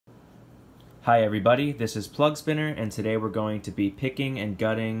Hi everybody, this is Plug Spinner, and today we're going to be picking and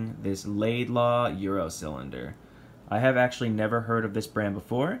gutting this Laidlaw Euro cylinder. I have actually never heard of this brand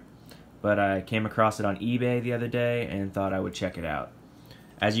before, but I came across it on eBay the other day and thought I would check it out.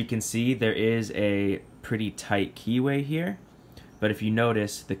 As you can see, there is a pretty tight keyway here, but if you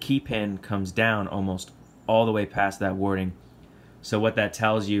notice, the key pin comes down almost all the way past that warding. So what that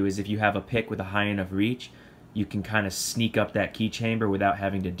tells you is if you have a pick with a high enough reach, you can kind of sneak up that key chamber without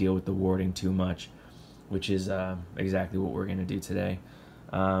having to deal with the warding too much, which is exactly what we're going to do today.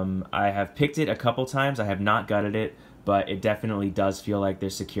 I have picked it a couple times. I have not gutted it, but it definitely does feel like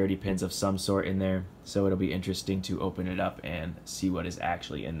there's security pins of some sort in there, so it'll be interesting to open it up and see what is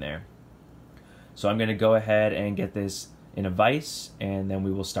actually in there. So I'm going to go ahead and get this in a vise, and then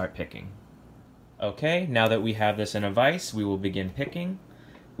we will start picking. Okay, now that we have this in a vise, we will begin picking.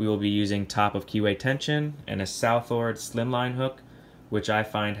 We will be using top of keyway tension and a Southord slimline hook, which I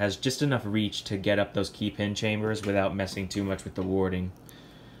find has just enough reach to get up those key pin chambers without messing too much with the warding.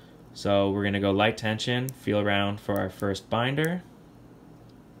 So we're going to go light tension, feel around for our first binder,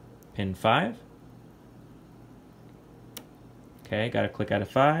 pin 5. Okay, got to click out of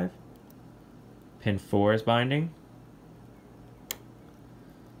 5. Pin 4 is binding.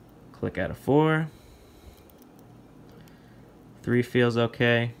 Click out of 4. 3 feels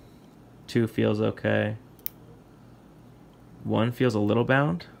okay. 2 feels okay. 1 feels a little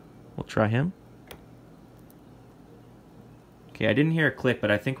bound. We'll try him. Okay, I didn't hear a click, but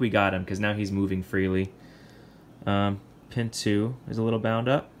I think we got him because now he's moving freely. Pin 2 is a little bound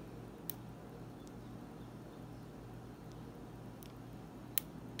up.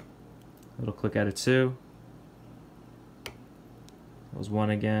 Little click out of 2. That was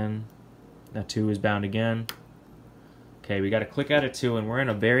 1 again. Now 2 is bound again. Okay, we got a click out of 2, and we're in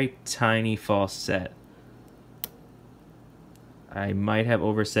a very tiny false set. I might have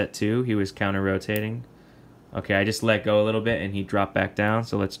overset 2. He was counter rotating. Okay, I just let go a little bit and he dropped back down,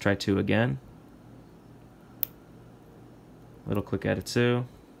 so let's try 2 again. Little click out of 2.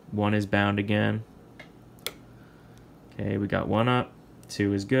 1 is bound again. Okay, we got 1 up.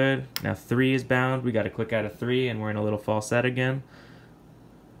 2 is good. Now 3 is bound. We got a click out of 3, and we're in a little false set again.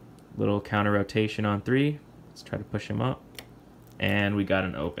 Little counter rotation on 3. Let's try to push him up. And we got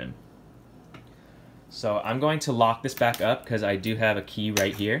an open. So I'm going to lock this back up because I do have a key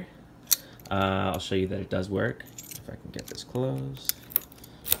right here. I'll show you that it does work. If I can get this closed.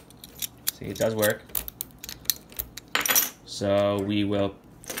 See, it does work. So we will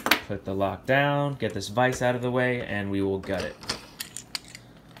put the lock down, get this vise out of the way, and we will gut it.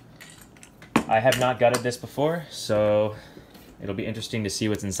 I have not gutted this before, so it'll be interesting to see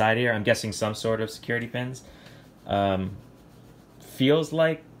what's inside here. I'm guessing some sort of security pins. Feels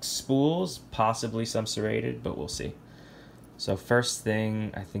like spools, possibly some serrated, but we'll see. So first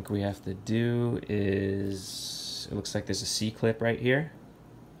thing I think we have to do is, it looks like there's a C-clip right here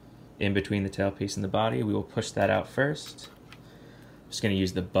in between the tailpiece and the body. We will push that out first. I'm just going to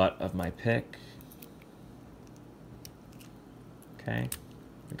use the butt of my pick. Okay,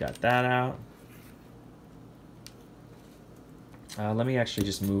 we got that out. Let me actually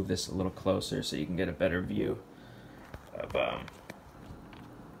just move this a little closer so you can get a better view of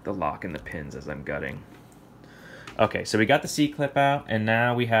the lock and the pins as I'm gutting. Okay, so we got the C-clip out, and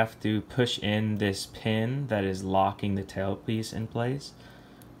now we have to push in this pin that is locking the tailpiece in place,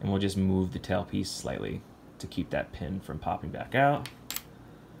 and we'll just move the tailpiece slightly to keep that pin from popping back out.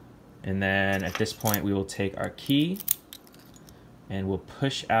 And then at this point we will take our key and we'll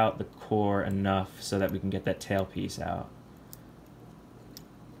push out the core enough so that we can get that tailpiece out.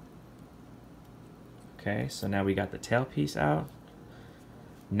 Okay, so now we got the tailpiece out.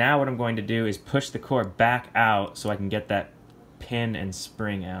 Now what I'm going to do is push the core back out so I can get that pin and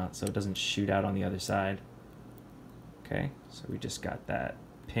spring out so it doesn't shoot out on the other side. Okay, so we just got that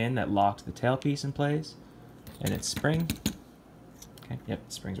pin that locks the tailpiece in place and its spring. Okay, yep,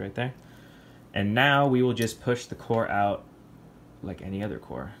 the spring's right there. And now we will just push the core out like any other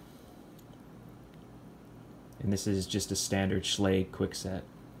core. And this is just a standard Schlage quickset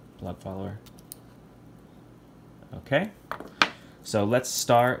plug follower. Okay, so let's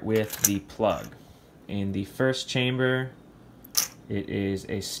start with the plug. In the first chamber, it is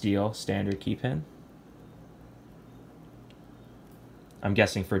a steel standard key pin. I'm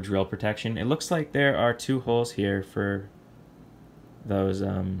guessing for drill protection. It looks like there are 2 holes here for those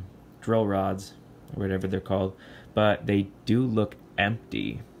drill rods, or whatever they're called, but they do look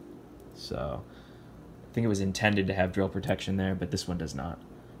empty. So I think it was intended to have drill protection there, but this one does not.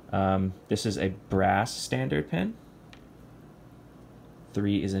 This is a brass standard pin.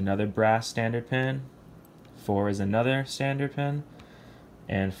 3 is another brass standard pin. 4 is another standard pin.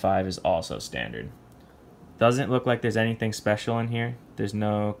 and 5 is also standard. Doesn't look like there's anything special in here. There's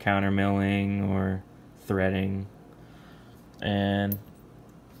no counter milling or threading. And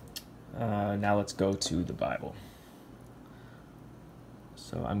now let's go to the Bible.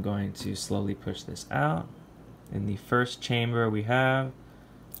 So I'm going to slowly push this out. In the first chamber we have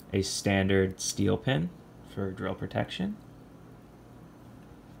a standard steel pin for drill protection.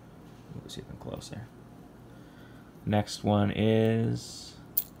 Let's see even closer. Next one is,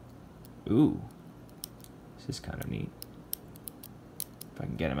 ooh, this is kind of neat. If I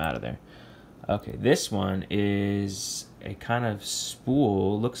can get him out of there. Okay, this one is a kind of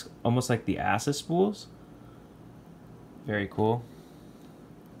spool. Looks almost like the ASA spools. Very cool.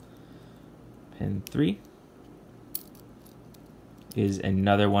 Pin 3 is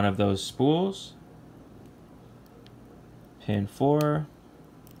another one of those spools. Pin 4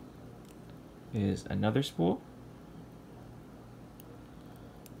 is another spool.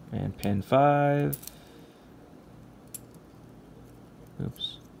 And pin 5,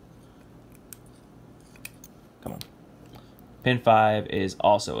 oops, come on. Pin 5 is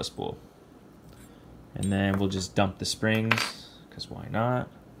also a spool. And then we'll just dump the springs, because why not?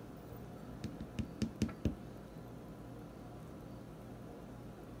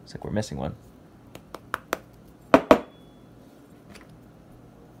 Looks like we're missing one.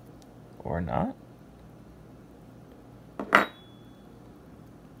 Or not.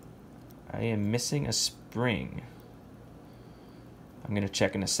 I am missing a spring. I'm going to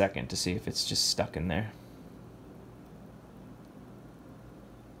check in a second to see if it's just stuck in there.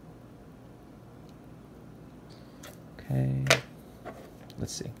 Okay,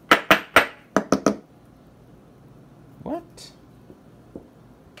 let's see. What?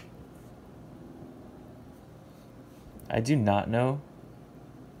 I do not know.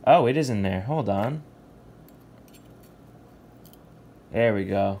 Oh, it is in there. Hold on. There we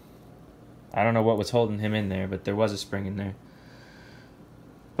go. I don't know what was holding him in there, but there was a spring in there.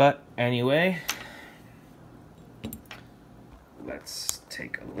 But anyway, let's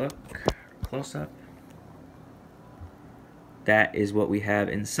take a look close up. That is what we have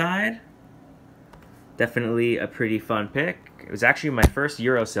inside. Definitely a pretty fun pick. It was actually my first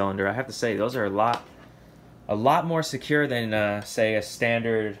Euro cylinder. I have to say, those are a lot more secure than, say, a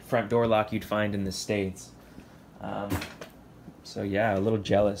standard front door lock you'd find in the States. So yeah, a little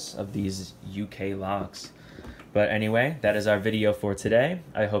jealous of these UK locks. But anyway, that is our video for today.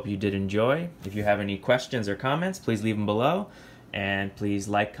 I hope you did enjoy. If you have any questions or comments, please leave them below. And please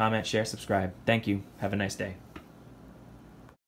like, comment, share, subscribe. Thank you. Have a nice day.